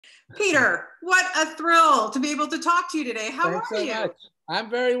Peter, what a thrill to be able to talk to you today. How Thanks are so you? much. I'm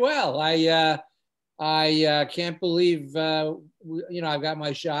very well. I can't believe I've got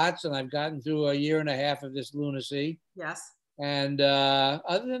my shots and I've gotten through a year and a half of this lunacy. Yes. And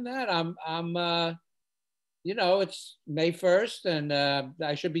other than that, it's May 1st and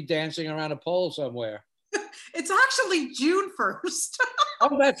I should be dancing around a pole somewhere. It's actually June 1st.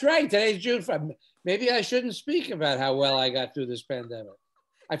 Oh, that's right. Today's June 1st. Maybe I shouldn't speak about how well I got through this pandemic.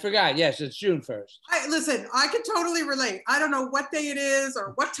 I forgot. Yes, it's June 1st. Listen, I can totally relate. I don't know what day it is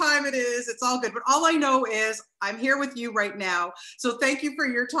or what time it is. It's all good. But all I know is I'm here with you right now. So thank you for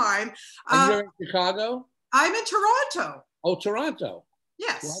your time. And you're in Chicago? I'm in Toronto. Oh, Toronto.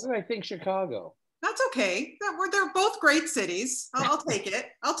 Yes. Why did I think Chicago? That's okay. They're both great cities. I'll take it.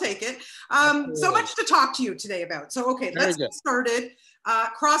 I'll take it. So much to talk to you today about. So, okay, let's get started.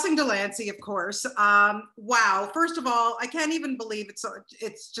 Crossing Delancey, of course. Wow. First of all, I can't even believe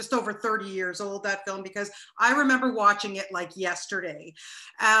it's just over 30 years old, that film, because I remember watching it like yesterday.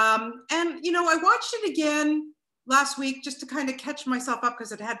 And, I watched it again last week just to kind of catch myself up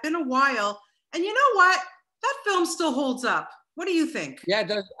because it had been a while. And you know what? That film still holds up. What do you think? Yeah, it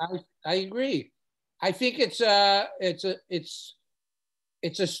does. I agree. I think it's a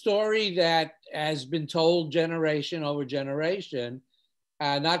story that has been told generation over generation,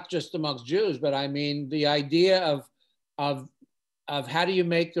 not just amongst Jews, but I mean the idea of how do you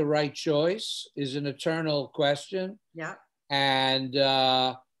make the right choice is an eternal question. Yeah. And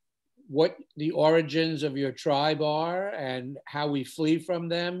what the origins of your tribe are and how we flee from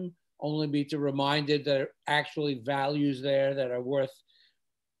them, only be to reminded that there are actually values there that are worth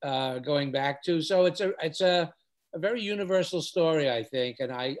going back to. So it's a very universal story, I think,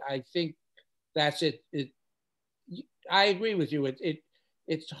 and I think that's it. I agree with you.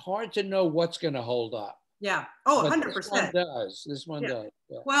 It's hard to know what's going to hold up. Yeah. Oh, but 100%. This one does.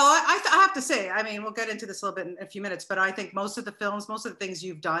 Yeah. Well, I have to say, I mean, we'll get into this a little bit in a few minutes, but I think most of the films, most of the things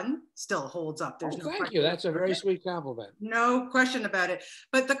you've done still holds up. There's no thank you. That's a very sweet compliment. No question about it.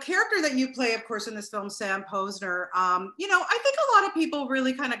 But the character that you play, of course, in this film, Sam Posner, I think a lot of people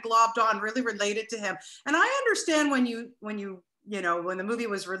really kind of globbed on, really related to him. And I understand when the movie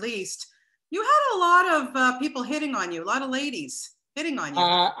was released, you had a lot of people hitting on you, a lot of ladies hitting on you.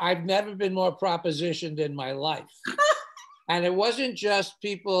 I've never been more propositioned in my life. And it wasn't just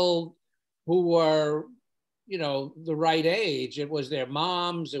people who were, the right age. It was their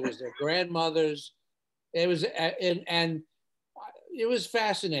moms, it was their grandmothers. It was, and it was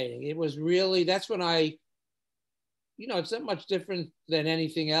fascinating. It was really, that's when it's not much different than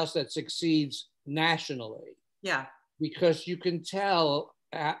anything else that succeeds nationally. Yeah. Because you can tell,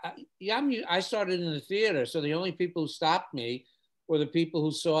 I started in the theater, so the only people who stopped me were the people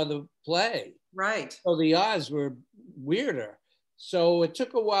who saw the play. Right. So the odds were weirder. So it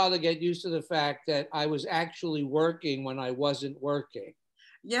took a while to get used to the fact that I was actually working when I wasn't working.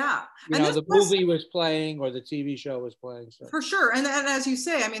 Yeah. The movie was playing or the TV show was playing. So. For sure. And as you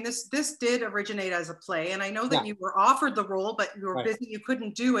say, I mean, this did originate as a play. And I know that you were offered the role, but you were busy, you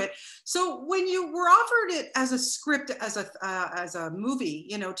couldn't do it. So when you were offered it as a script, as a movie,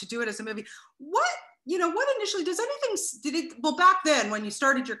 to do it as a movie, what initially, well, back then when you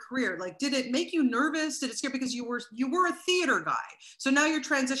started your career, like, did it make you nervous? Did it scare, because you were a theater guy. So now you're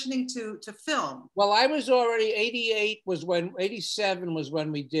transitioning to film. Well, I was already, 87 was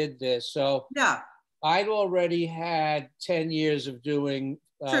when we did this. So yeah, I'd already had 10 years of doing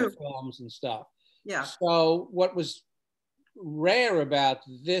films and stuff. Yeah. So what was rare about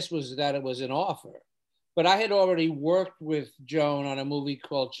this was that it was an offer. But I had already worked with Joan on a movie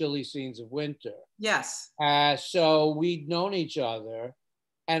called Chilly Scenes of Winter. Yes. So we'd known each other.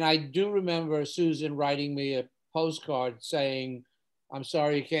 And I do remember Susan writing me a postcard saying, I'm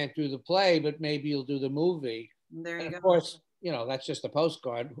sorry you can't do the play, but maybe you'll do the movie. There you go. Of course, that's just a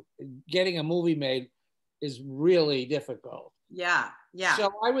postcard. Getting a movie made is really difficult. Yeah, yeah.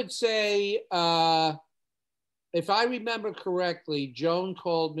 So I would say, if I remember correctly, Joan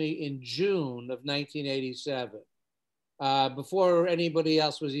called me in June of 1987, before anybody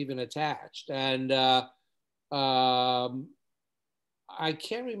else was even attached. And I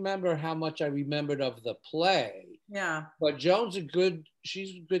can't remember how much I remembered of the play. Yeah. But she's a good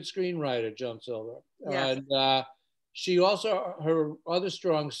screenwriter, Joan Silver. Yes. And she also, her other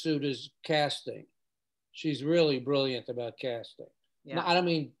strong suit is casting. She's really brilliant about casting. Yeah. No, I don't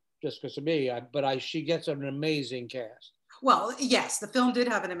mean just because of me, but she gets an amazing cast. Well, yes, the film did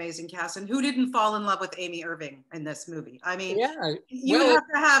have an amazing cast, and who didn't fall in love with Amy Irving in this movie? I mean, you have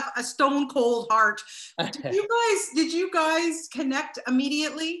to have a stone cold heart. Did you guys connect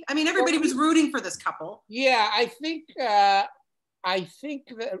immediately? I mean, everybody was rooting for this couple. Yeah, I think I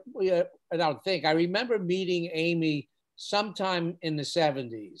think that I don't think I remember meeting Amy sometime in the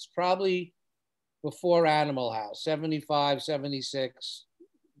 70s, probably before Animal House, 75, 76,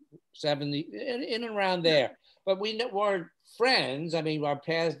 70, in and around there. But we weren't friends. I mean, our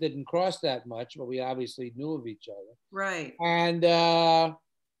paths didn't cross that much, but we obviously knew of each other. Right. And,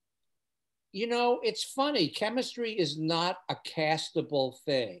 you know, it's funny. Chemistry is not a castable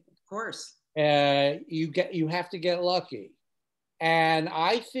thing. Of course. You have to get lucky. And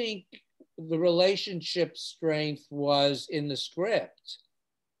I think the relationship strength was in the script.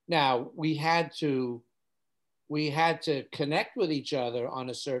 Now, we had to connect with each other on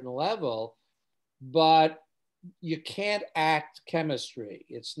a certain level, but you can't act chemistry.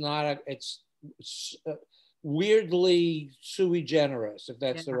 It's not it's weirdly sui generis, if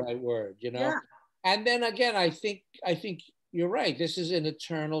that's the right word, you know? Yeah. And then again, I think you're right. This is an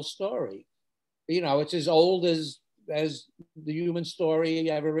eternal story. You know, it's as old as the human story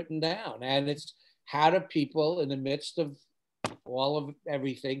ever written down. And it's how do people in the midst of all of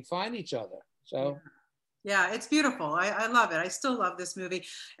everything find each other? So yeah, it's beautiful. I love it. I still love this movie.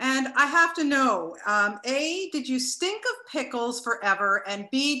 And I have to know, A, did you stink of pickles forever? And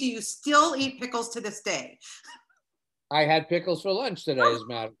B, do you still eat pickles to this day? I had pickles for lunch today, as a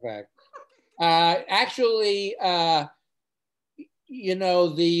matter of fact. Actually, you know,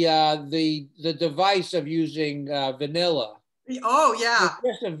 the device of using vanilla. Oh, yeah.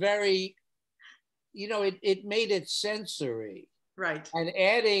 It's just a very, you know, it made it sensory. Right. And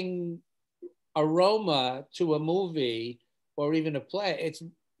adding aroma to a movie or even a play, it's,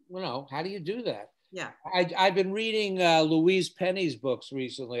 you know, how do you do that? Yeah. I've been reading Louise Penny's books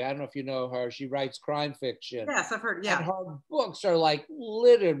recently. I don't know if you know her. She writes crime fiction. Yes, I've heard. Yeah. And her books are like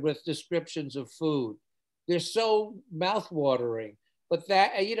littered with descriptions of food. They're so mouthwatering. But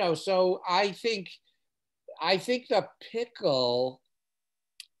that, you know, so I think the pickle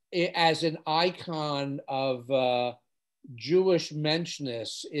as an icon of Jewish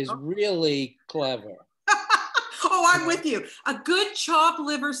menschness is really clever. Oh, I'm with you. A good chopped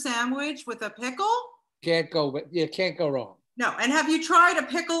liver sandwich with a pickle? You can't go wrong. No. And have you tried a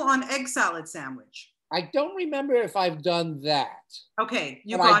pickle on egg salad sandwich? I don't remember if I've done that. Okay,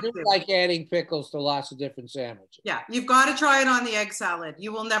 I do like adding pickles to lots of different sandwiches. Yeah, you've got to try it on the egg salad.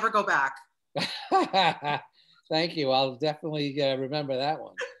 You will never go back. Thank you. I'll definitely remember that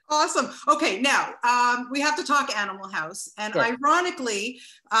one. Awesome. Okay, now we have to talk Animal House. And sure. Ironically,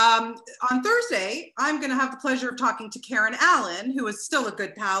 on Thursday, I'm going to have the pleasure of talking to Karen Allen, who is still a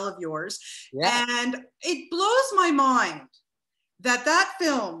good pal of yours. Yeah. And it blows my mind that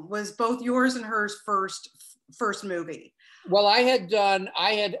film was both yours and hers first movie. Well, I had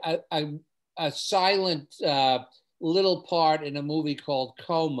a silent little part in a movie called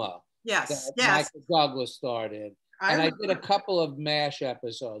Coma. Yes, that Michael Douglas starred in. And I did a couple of MASH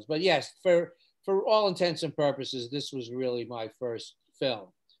episodes. But yes, for all intents and purposes, this was really my first film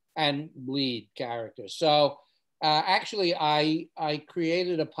and lead character. So actually, I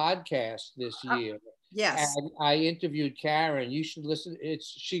created a podcast this year. Yes. And I interviewed Karen. You should listen.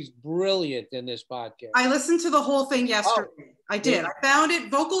 She's brilliant in this podcast. I listened to the whole thing yesterday. Oh, I did. Yeah. I found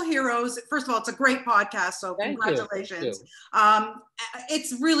it. Vocal Heroes. First of all, it's a great podcast. So congratulations.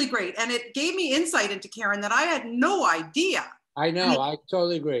 It's really great. And it gave me insight into Karen that I had no idea. I know. I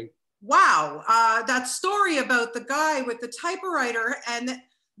totally agree. Wow. That story about the guy with the typewriter, and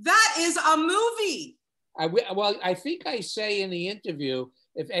that is a movie. Well, I think I say in the interview,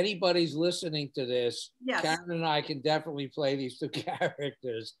 if anybody's listening to this, yes. Karen and I can definitely play these two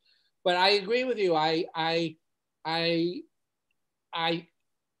characters. But I agree with you. I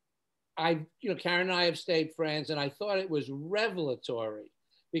you know, Karen and I have stayed friends, and I thought it was revelatory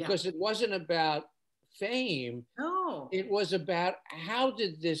because it wasn't about fame. No. It was about how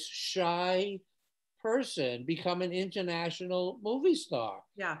did this shy person become an international movie star?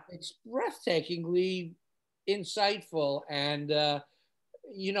 Yeah. It's breathtakingly insightful. And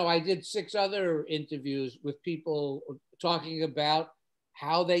you know, I did 6 other interviews with people talking about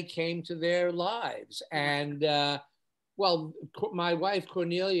how they came to their lives. And well, my wife,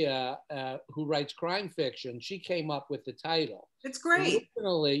 Cornelia, who writes crime fiction, she came up with the title. It's great.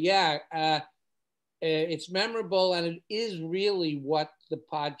 Originally, yeah. It's memorable, and it is really what the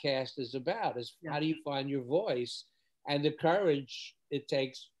podcast is about, is how do you find your voice and the courage it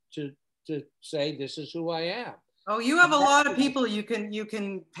takes to say, this is who I am. Oh, you have a lot of people you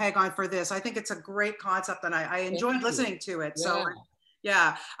can peg on for this. I think it's a great concept, and I enjoyed listening to it. So,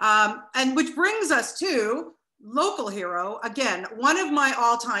 yeah. And which brings us to Local Hero. Again, one of my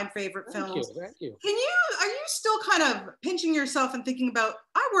all-time favorite films. Thank you. Are you still kind of pinching yourself and thinking about,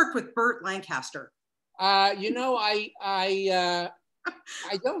 I worked with Burt Lancaster. You know, I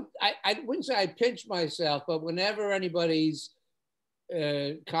wouldn't say I pinch myself, but whenever anybody's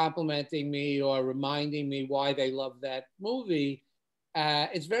complimenting me or reminding me why they love that movie,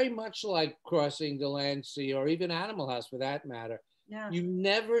 it's very much like Crossing Delancey or even Animal House for that matter. Yeah. You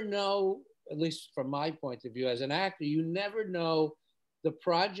never know, at least from my point of view as an actor, you never know the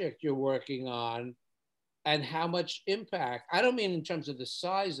project you're working on and how much impact. I don't mean in terms of the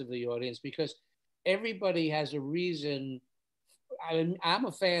size of the audience, because everybody has a reason. I'm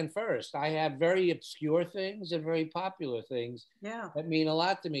a fan first. I have very obscure things and very popular things that mean a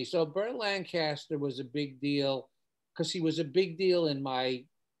lot to me. So Burt Lancaster was a big deal because he was a big deal in my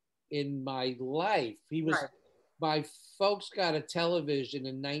life. He was, my folks got a television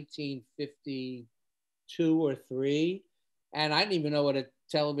in 1952 or 3, and I didn't even know what a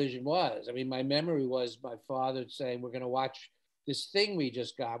television was. I mean, my memory was my father saying, we're going to watch this thing we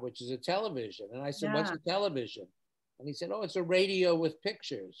just got, which is a television. And I said, what's a television? And he said, oh, it's a radio with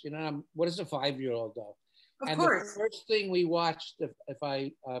pictures. You know, what does a 5-year-old know? Of course. The first thing we watched, if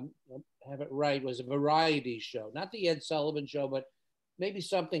I have it right, was a variety show. Not the Ed Sullivan Show, but maybe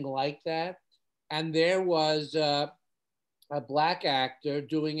something like that. And there was a Black actor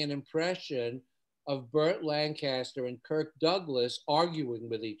doing an impression of Burt Lancaster and Kirk Douglas arguing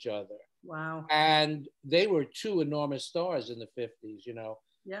with each other. Wow. And they were 2 enormous stars in the 50s, you know.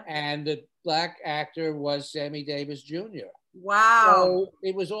 Yeah. And the Black actor was Sammy Davis Jr. Wow. So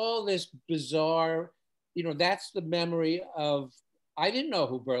it was all this bizarre, you know, that's the memory of, I didn't know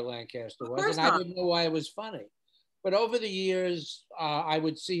who Burt Lancaster was, and I didn't know why it was funny. But over the years, I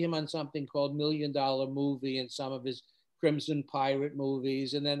would see him on something called $1 Million Movie and some of his Crimson Pirate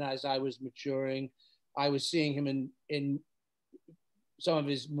movies. And then as I was maturing, I was seeing him in some of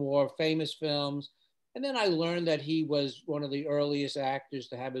his more famous films. And then I learned that he was one of the earliest actors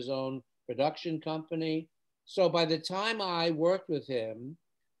to have his own production company. So by the time I worked with him,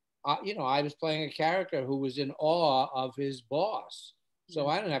 you know, I was playing a character who was in awe of his boss. So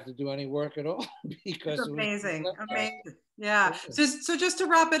I didn't have to do any work at all because it's amazing. Amazing. Yeah. So just to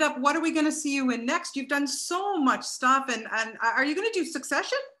wrap it up, what are we going to see you in next? You've done so much stuff, and are you going to do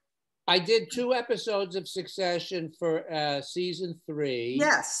Succession? I did 2 episodes of Succession for season 3.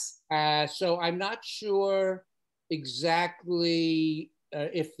 Yes. So I'm not sure exactly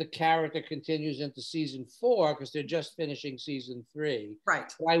if the character continues into season 4 because they're just finishing season 3.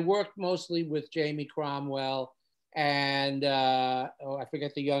 Right. But I worked mostly with Jamie Cromwell and I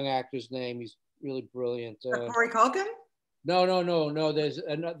forget the young actor's name. He's really brilliant. Corey Culkin? No. There's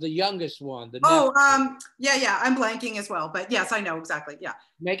the youngest one. Yeah. I'm blanking as well, but yes, I know exactly. Yeah.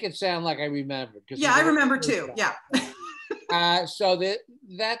 Make it sound like I remember. Yeah, I remember too. Yeah. So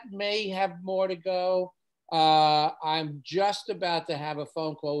that may have more to go. I'm just about to have a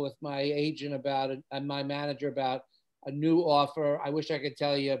phone call with my agent about it and my manager about a new offer. I wish I could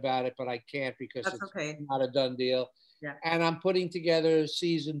tell you about it, but I can't because it's not a done deal. Yeah. And I'm putting together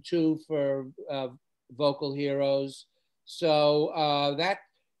season 2 for Vocal Heroes. So that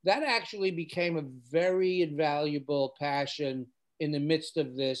actually became a very invaluable passion in the midst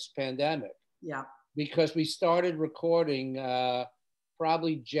of this pandemic. Yeah. Because we started recording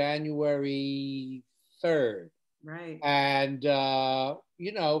probably January 3rd. Right. And,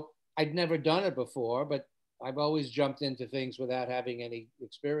 you know, I'd never done it before, but I've always jumped into things without having any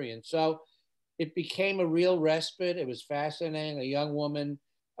experience. So it became a real respite. It was fascinating. A young woman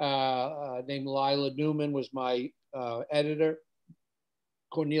named Lila Newman was my editor.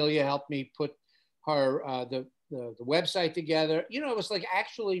 Cornelia helped me put her, the website together. You know, it was like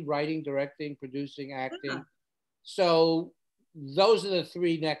actually writing, directing, producing, acting. Yeah. So those are the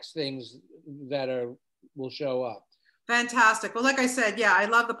 3 next things that will show up. Fantastic. Well, like I said, yeah, I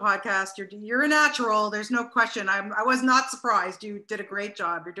love the podcast. You're a natural. There's no question. I was not surprised. You did a great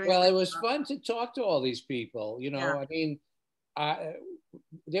job. You're doing well. It was fun to talk to all these people. You know, yeah. I mean, I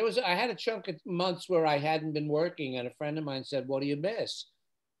had a chunk of months where I hadn't been working, and a friend of mine said, "What do you miss?"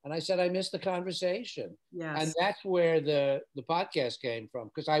 And I said, "I miss the conversation." Yes. And that's where the podcast came from,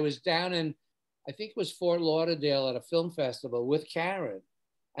 because I was down in, I think it was Fort Lauderdale at a film festival with Karen,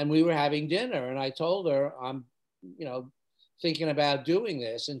 and we were having dinner, and I told her I'm, you know, thinking about doing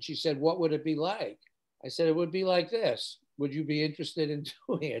this. And she said, "What would it be like?" I said, "It would be like this. Would you be interested in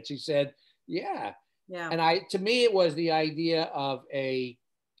doing it?" She said, "Yeah." Yeah. And to me, it was the idea of a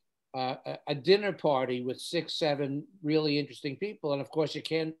dinner party with 6, 7 really interesting people. And of course, you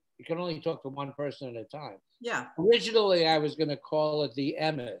can only talk to one person at a time. Yeah. Originally, I was going to call it the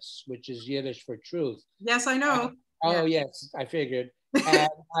Emes, which is Yiddish for truth. Yes, I know. Oh, yes, I figured.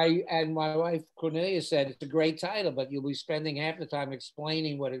 And my wife Cornelia said it's a great title, but you'll be spending half the time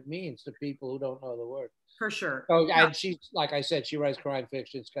explaining what it means to people who don't know the word. For sure. So, and she, like I said, she writes crime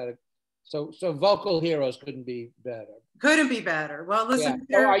fiction. It's got a, so vocal heroes couldn't be better. Couldn't be better. Well, listen.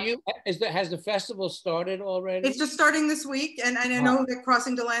 Yeah. So are you? Has the festival started already? It's just starting this week, and I know that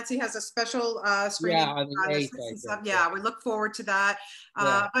Crossing Delancey has a special screening. Yeah, on the 8th, I think. Yeah, we look forward to that.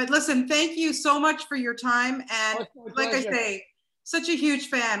 But listen, thank you so much for your time, and like I say, such a huge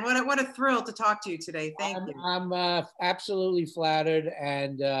fan. What a thrill to talk to you today. Thank you. I'm absolutely flattered,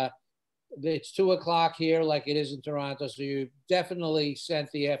 and it's 2:00 here, like it is in Toronto. So you definitely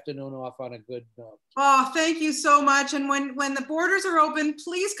sent the afternoon off on a good note. Oh, thank you so much. And when the borders are open,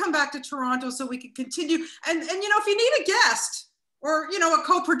 please come back to Toronto so we can continue. And you know, if you need a guest or a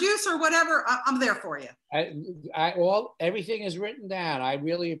co-producer, whatever, I'm there for you. Everything is written down. I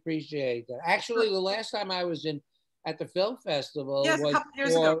really appreciate that. Actually, the last time I was at the film festival, yes, a couple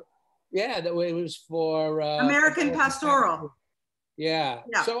years ago. Yeah, it was for American Pastoral. Yeah.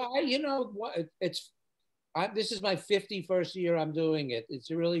 So this is my 51st year I'm doing it. It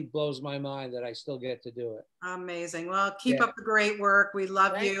really blows my mind that I still get to do it. Amazing. Well, keep up the great work. We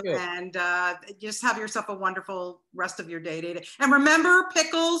love you. And just have yourself a wonderful rest of your day. And remember,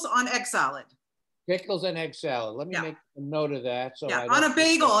 pickles on egg salad. Pickles and egg salad. Let me make a note of that. So on a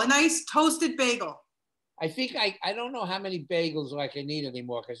bagel, a nice toasted bagel. I think I don't know how many bagels I can eat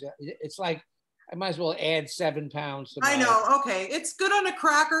anymore, because it's like I might as well add 7 pounds to my. I know. Okay. It's good on a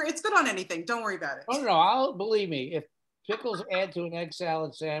cracker. It's good on anything. Don't worry about it. Oh, no. Believe me, if pickles add to an egg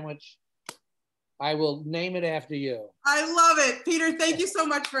salad sandwich, I will name it after you. I love it. Peter, thank you so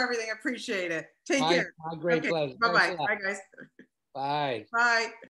much for everything. I appreciate it. Take care. My great pleasure. Bye-bye. Bye, guys. Bye. Bye.